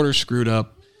 Or the order's screwed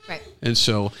up. Right. And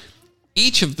so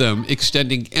each of them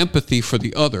extending empathy for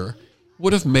the other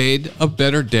would have made a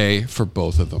better day for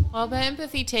both of them. Well, but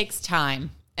empathy takes time.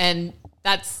 And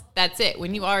That's it.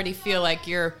 When you already feel like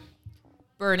you're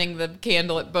burning the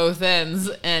candle at both ends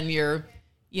and you're,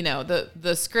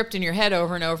 the script in your head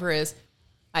over and over is,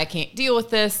 I can't deal with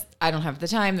this. I don't have the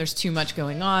time. There's too much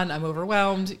going on. I'm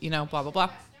overwhelmed, blah, blah, blah.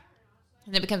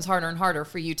 And it becomes harder and harder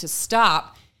for you to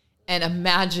stop and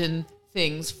imagine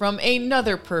things from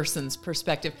another person's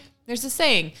perspective. There's a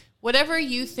saying, whatever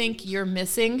you think you're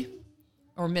missing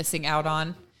or missing out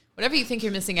on, whatever you think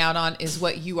you're missing out on is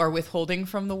what you are withholding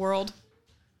from the world.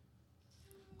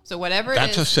 So whatever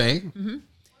That's it is. a saying? Mm-hmm,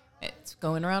 it's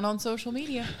going around on social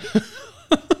media.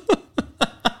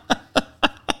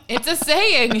 It's a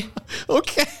saying.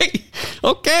 Okay.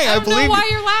 I don't know why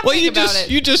you're laughing about it.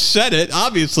 You just said it.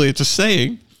 Obviously, it's a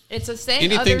saying. It's a saying.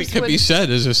 Anything that can be said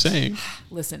is a saying.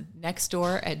 Listen, next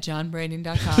door at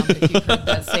johnbranding.com if you've heard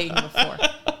that saying before.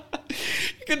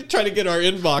 You're going to try to get our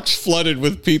inbox flooded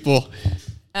with people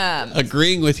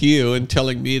agreeing with you and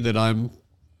telling me that I'm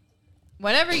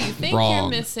whatever you think wrong.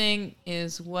 You're missing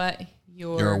is what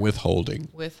you're withholding.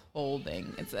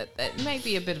 It's that might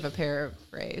be a bit of a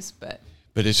paraphrase, but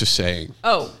it's a saying.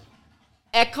 Oh,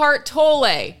 Eckhart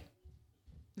Tolle.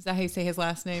 Is that how you say his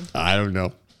last name? I don't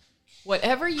know.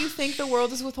 Whatever you think the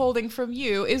world is withholding from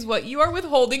you is what you are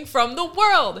withholding from the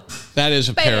world. That is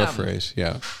a Bam. paraphrase,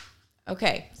 yeah.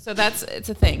 Okay, so it's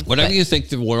a thing. Whatever you think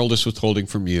the world is withholding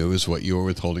from you is what you're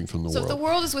withholding from the world. So if the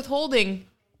world is withholding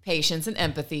patience and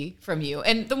empathy from you,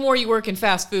 and the more you work in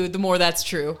fast food, the more that's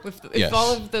true. If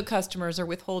all of the customers are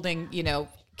withholding,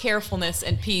 carefulness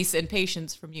and peace and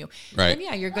patience from you, right.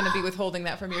 then you're going to be withholding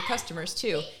that from your customers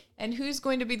too. And who's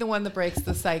going to be the one that breaks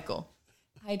the cycle?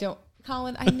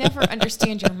 Colin, I never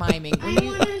understand your miming. When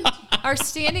you are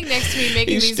standing next to me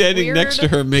making He's these standing weird next to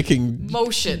her making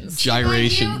motions,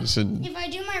 gyrations, if I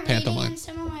do my pantomime. reading in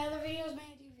some of my other videos,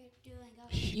 maybe do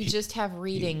Duolingo. you just have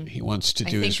reading. He wants to I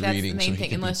do think his that's reading the so main he thing.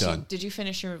 can be Unless done. did you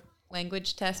finish your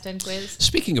language test and quiz?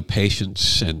 Speaking of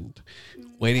patience and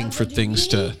waiting for things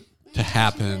to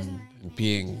happen and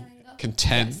being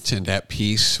content and at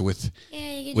peace with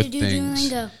Yeah, you get with to do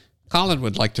things. Duolingo. Colin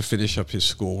would like to finish up his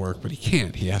schoolwork, but he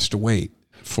can't. He has to wait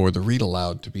for the read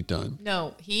aloud to be done.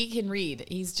 No, he can read.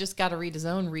 He's just got to read his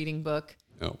own reading book.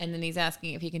 Oh. And then he's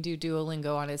asking if he can do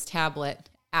Duolingo on his tablet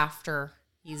after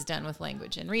he's done with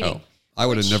language and reading. Oh, I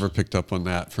would have never picked up on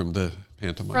that from the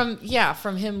pantomime.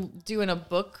 From him doing a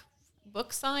book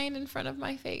sign in front of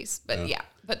my face. But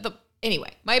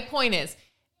anyway, my point is,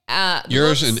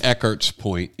 Yours and Eckhart's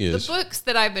point is the books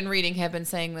that I've been reading have been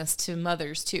saying this to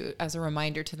mothers too, as a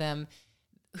reminder to them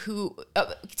who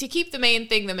to keep the main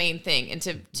thing, and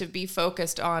to be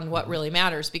focused on what really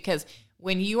matters. Because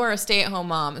when you are a stay-at-home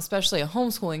mom, especially a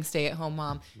homeschooling stay-at-home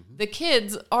mom, the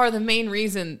kids are the main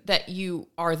reason that you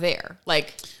are there.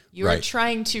 Like you are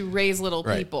trying to raise little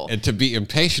people, and to be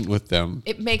impatient with them.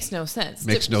 It makes no sense.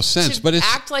 But it's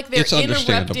act like they're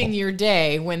interrupting your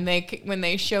day when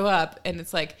they show up, and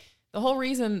it's like the whole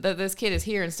reason that this kid is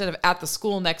here instead of at the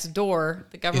school next door,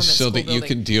 the government is so school that building, you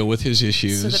can deal with his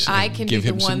issues, so that I can give be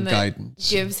the him one some that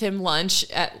guidance. gives him lunch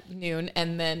at noon,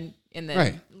 and then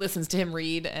listens to him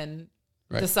read and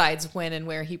decides when and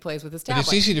where he plays with his tablet. But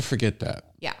it's easy to forget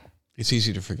that. Yeah. It's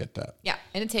easy to forget that. Yeah,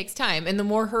 and it takes time. And the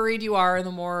more hurried you are, the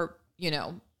more,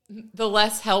 the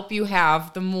less help you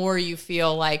have, the more you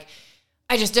feel like,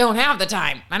 I just don't have the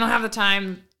time. I don't have the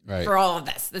time for all of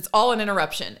this. It's all an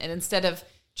interruption. And instead of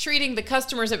treating the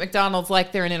customers at McDonald's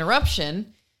like they're an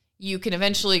interruption, you can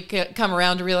eventually come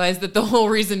around to realize that the whole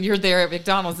reason you're there at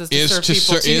McDonald's is to serve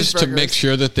people cheeseburgers. Is to make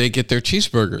sure that they get their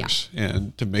cheeseburgers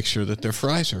and to make sure that their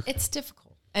fries are. It's difficult.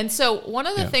 And so one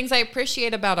of the things I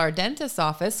appreciate about our dentist's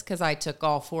office, because I took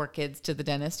all 4 kids to the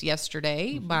dentist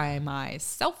yesterday by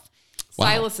myself. Wow.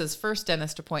 Silas's first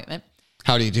dentist appointment.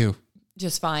 How do you do?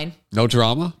 Just fine. No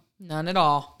drama? None at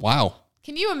all. Wow.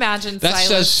 Can you imagine That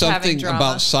Silas says having something drama?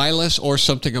 about Silas or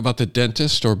something about the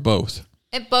dentist or both?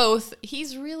 At both.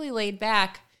 He's really laid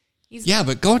back. Yeah,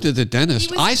 but going to the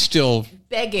dentist, I still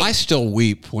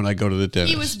weep when I go to the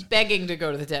dentist. He was begging to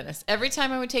go to the dentist. Every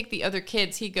time I would take the other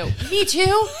kids, he'd go, "Me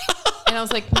too?" And I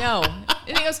was like, "No."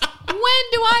 And he goes, "When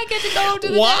do I get to go to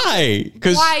the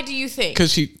dentist?" Why do you think?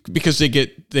 Because they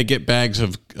get bags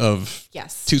of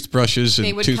toothbrushes and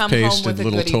they would toothpaste come home with and a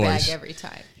little goodie toys bag every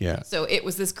time. Yeah. So it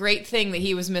was this great thing that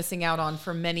he was missing out on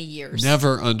for many years.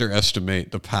 Never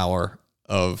underestimate the power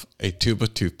of a tube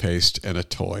of toothpaste and a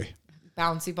toy.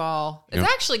 Bouncy ball. It's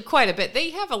actually quite a bit.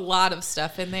 They have a lot of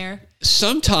stuff in there.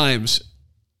 Sometimes,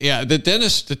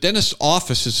 the dentist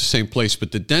office is the same place,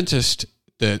 but the dentist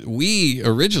that we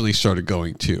originally started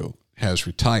going to has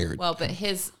retired. Well, but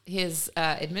his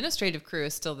administrative crew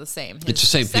is still the same. It's the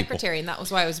same secretary, people. And that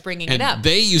was why I was bringing it up.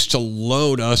 They used to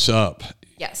load us up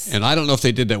Yes. And I don't know if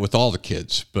they did that with all the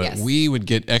kids, but Yes. we would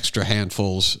get extra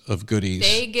handfuls of goodies.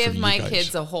 They give for you my guys.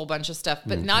 kids a whole bunch of stuff,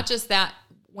 but not just that.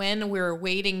 When we're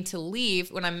waiting to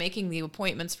leave, when I'm making the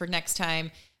appointments for next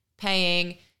time,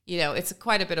 paying, it's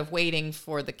quite a bit of waiting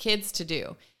for the kids to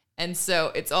do. And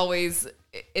so it's always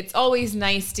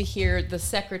nice to hear the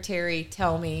secretary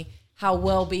tell me how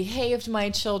well behaved my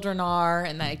children are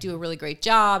and that I do a really great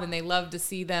job and they love to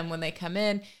see them when they come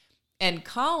in. And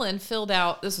Colin filled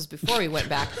out, this was before we went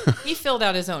back, he filled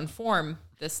out his own form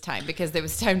this time because it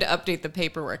was time to update the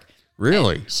paperwork.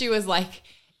 Really? And she was like,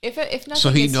 if nothing So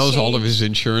he has knows all of changed- his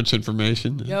insurance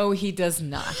information? No, he does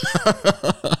not.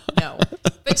 No.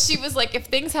 But she was like, if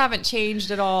things haven't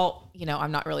changed at all,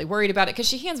 I'm not really worried about it because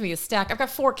she hands me a stack. I've got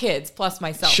 4 kids plus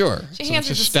myself. Sure. She So hands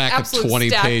me it's a this stack of absolute 20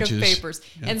 stack pages. of papers.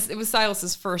 Yeah. And it was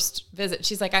Silas's first visit.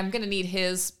 She's like, I'm going to need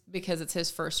his because it's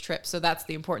his first trip. So that's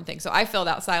the important thing. So I filled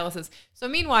out Silas's. So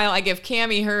meanwhile, I give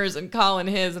Cammie hers and Colin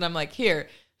his. And I'm like, here,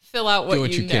 fill out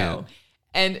what you know. Can.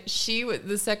 And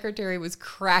the secretary was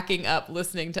cracking up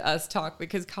listening to us talk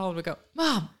because Colin would go,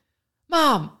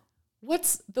 Mom,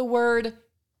 what's the word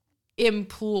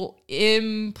employer?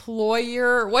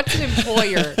 What's an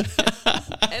employer?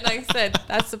 And I said,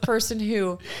 that's the person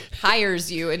who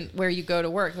hires you and where you go to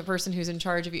work, the person who's in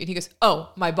charge of you. And he goes,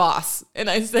 oh, my boss. And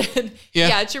I said,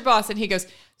 yeah, it's your boss. And he goes,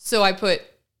 so I put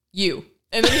you.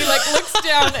 And then he looks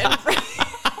down and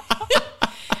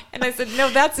and I said, no,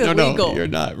 that's illegal. No, you're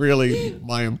not really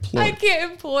my employee. I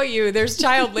can't employ you. There's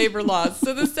child labor laws.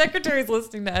 So the secretary's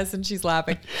listening to us and she's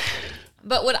laughing.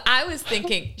 But what I was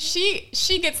thinking, she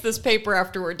gets this paper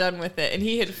after we're done with it, and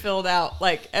he had filled out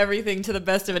everything to the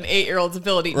best of an 8-year-old's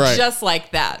ability, just like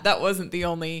that. That wasn't the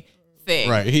only thing.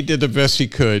 Right. He did the best he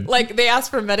could. They asked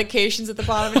for medications at the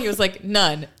bottom, and he was like,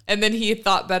 none. And then he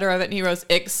thought better of it, and he wrote,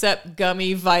 except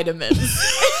gummy vitamins.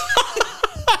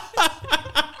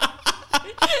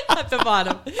 At the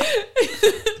bottom.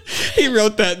 He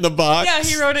wrote that in the box. Yeah,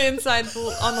 he wrote it inside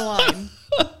on the line.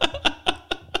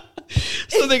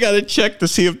 So they got to check to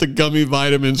see if the gummy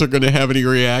vitamins are going to have any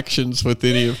reactions with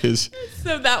any of his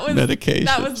medications.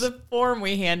 That was the form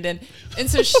we hand in. And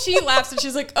so she laughs and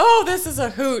she's like, oh, this is a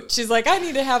hoot. She's like, I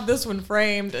need to have this one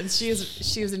framed. And she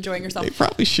was enjoying herself. They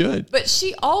probably should. But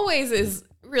she always is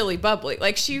really bubbly.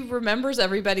 She remembers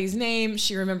everybody's name.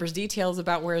 She remembers details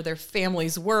about where their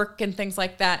families work and things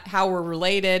like that, how we're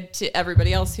related to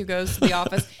everybody else who goes to the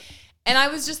office. And I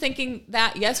was just thinking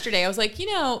that yesterday. I was like,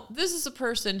 this is a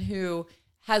person who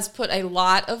has put a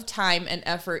lot of time and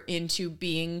effort into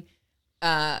being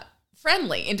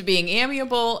friendly, into being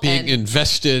amiable. Being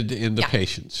invested in the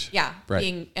patients. Yeah, right.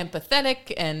 Being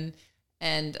empathetic and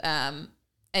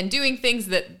doing things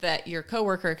that your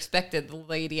coworker expected the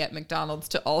lady at McDonald's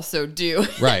to also do.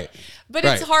 Right. But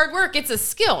it's hard work. It's a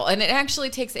skill. And it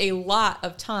actually takes a lot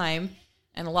of time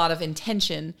and a lot of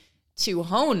intention to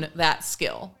hone that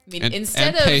skill. I mean,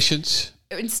 instead of patience.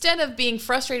 Instead of being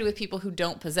frustrated with people who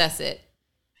don't possess it,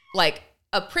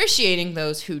 appreciating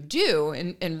those who do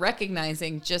and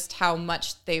recognizing just how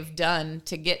much they've done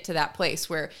to get to that place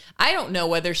where I don't know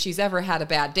whether she's ever had a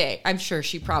bad day. I'm sure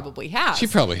she probably has. She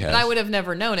probably has. But I would have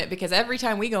never known it because every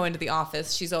time we go into the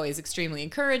office, she's always extremely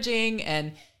encouraging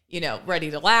and, ready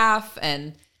to laugh.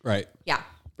 And right. Yeah.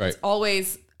 Right. It's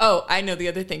always, oh, I know the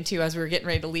other thing too, as we were getting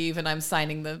ready to leave and I'm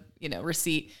signing the,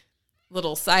 receipt.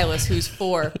 Little Silas, who's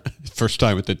 4. First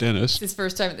time at the dentist. His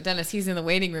first time at the dentist. He's in the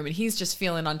waiting room and he's just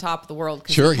feeling on top of the world.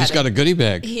 Sure, he's got a goodie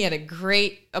bag. He had a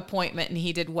great appointment and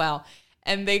he did well.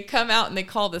 And they come out and they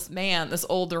call this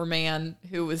older man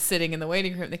who was sitting in the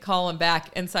waiting room. They call him back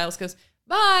and Silas goes,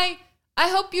 bye. I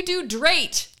hope you do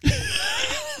drate.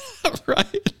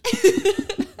 Right.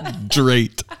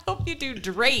 Drate. I hope you do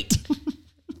drate.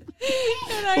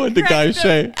 What did the guy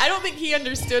say? I don't think he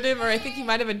understood him, or I think he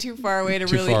might have been too far away to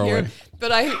really hear him.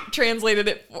 But I translated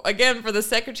it again for the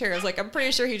secretary. I was like, I'm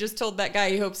pretty sure he just told that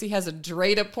guy he hopes he has a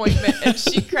drate appointment. And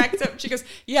she cracks up. She goes,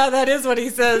 yeah, that is what he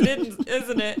says,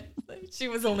 isn't it? She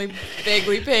was only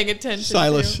vaguely paying attention.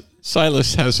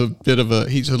 Silas has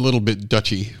he's a little bit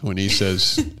Dutchy when he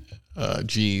says,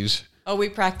 geez. Oh, we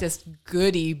practiced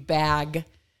goodie bag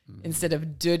instead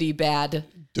of doody bad.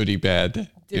 Doody bad.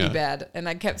 Doody bad. And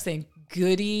I kept saying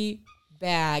goodie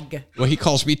bag. Well, he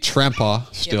calls me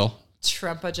Trampa still. Yep.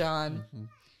 Trampa John. Mm-hmm.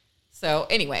 So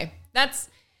anyway, that's,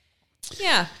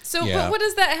 yeah. So But what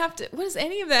does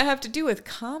any of that have to do with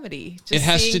comedy? Just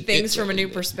seeing things from a new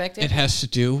perspective? It has to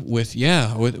do with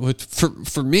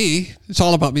for me, it's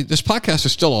all about me. This podcast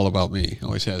is still all about me.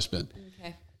 Always has been.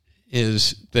 Okay.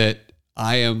 Is that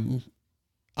I'm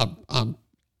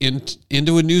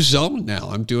into a new zone now.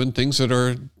 I'm doing things that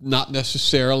are not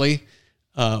necessarily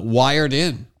wired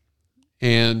in.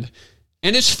 And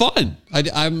And it's fun.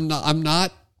 I'm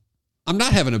not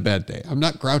having a bad day. I'm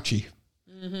not grouchy.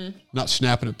 Not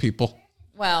snapping at people.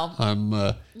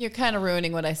 Well, you're kind of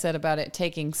ruining what I said about it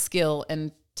taking skill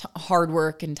and hard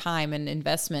work and time and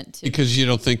investment. Because you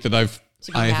don't think that I've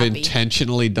happy.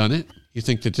 intentionally done it? You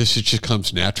think that this just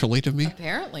comes naturally to me?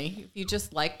 Apparently, if you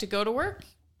just like to go to work,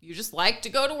 you just like to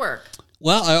go to work.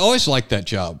 Well, I always liked that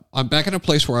job. I'm back in a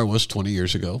place where I was 20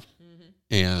 years ago.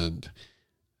 And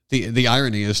the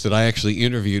irony is that I actually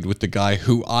interviewed with the guy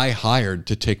who I hired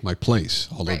to take my place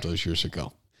all of those years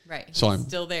ago. Right. So He's I'm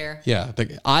still there. Yeah.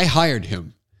 I hired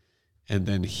him. And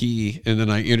then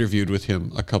I interviewed with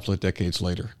him a couple of decades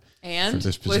later. And for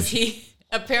this position.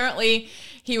 Apparently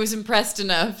he was impressed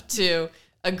enough to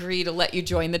agree to let you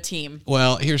join the team.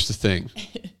 Well, here's the thing.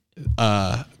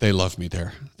 They love me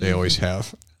there. They always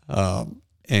have.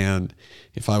 And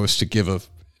if I was to give a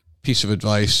piece of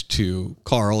advice to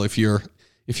Carl, if you're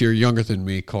younger than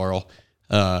me, Carl,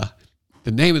 the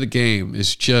name of the game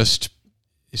is just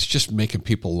making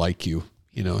people like you.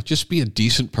 Just be a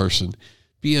decent person.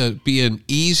 Be an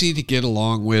easy to get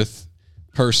along with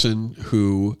person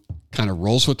who kind of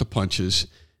rolls with the punches,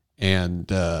 and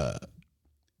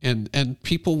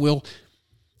people will.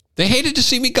 They hated to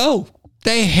see me go.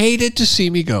 They hated to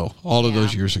see me go all of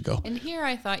those years ago. And here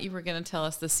I thought you were going to tell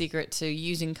us the secret to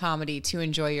using comedy to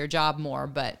enjoy your job more,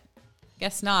 but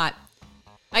guess not.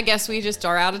 I guess we just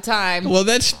are out of time. Well,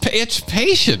 it's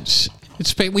patience.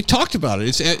 We talked about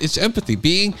it. It's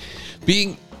empathy.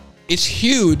 It's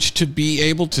huge to be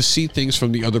able to see things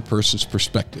from the other person's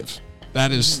perspective.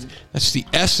 That's the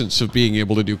essence of being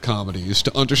able to do comedy, is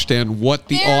to understand what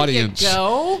the audience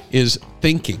is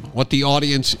thinking, what the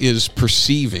audience is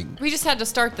perceiving. We just had to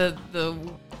start the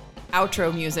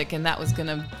outro music, and that was going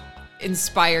to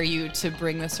inspire you to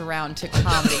bring this around to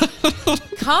comedy.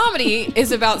 Comedy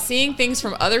is about seeing things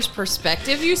from others'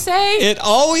 perspective, you say? It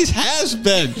always has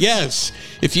been, yes.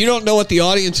 If you don't know what the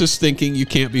audience is thinking, you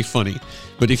can't be funny.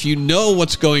 But if you know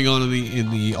what's going on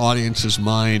in the audience's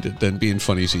mind, then being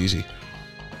funny is easy.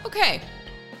 Okay,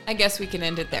 I guess we can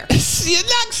end it there. See you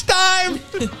next time!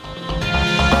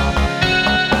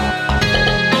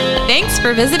 Thanks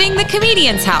for visiting the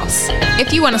Comedian's House.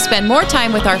 If you want to spend more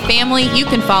time with our family, you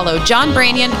can follow John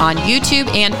Branyan on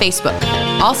YouTube and Facebook.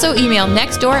 Also email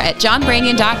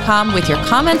nextdoor@johnbranyan.com with your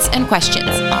comments and questions.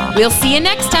 We'll see you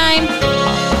next time.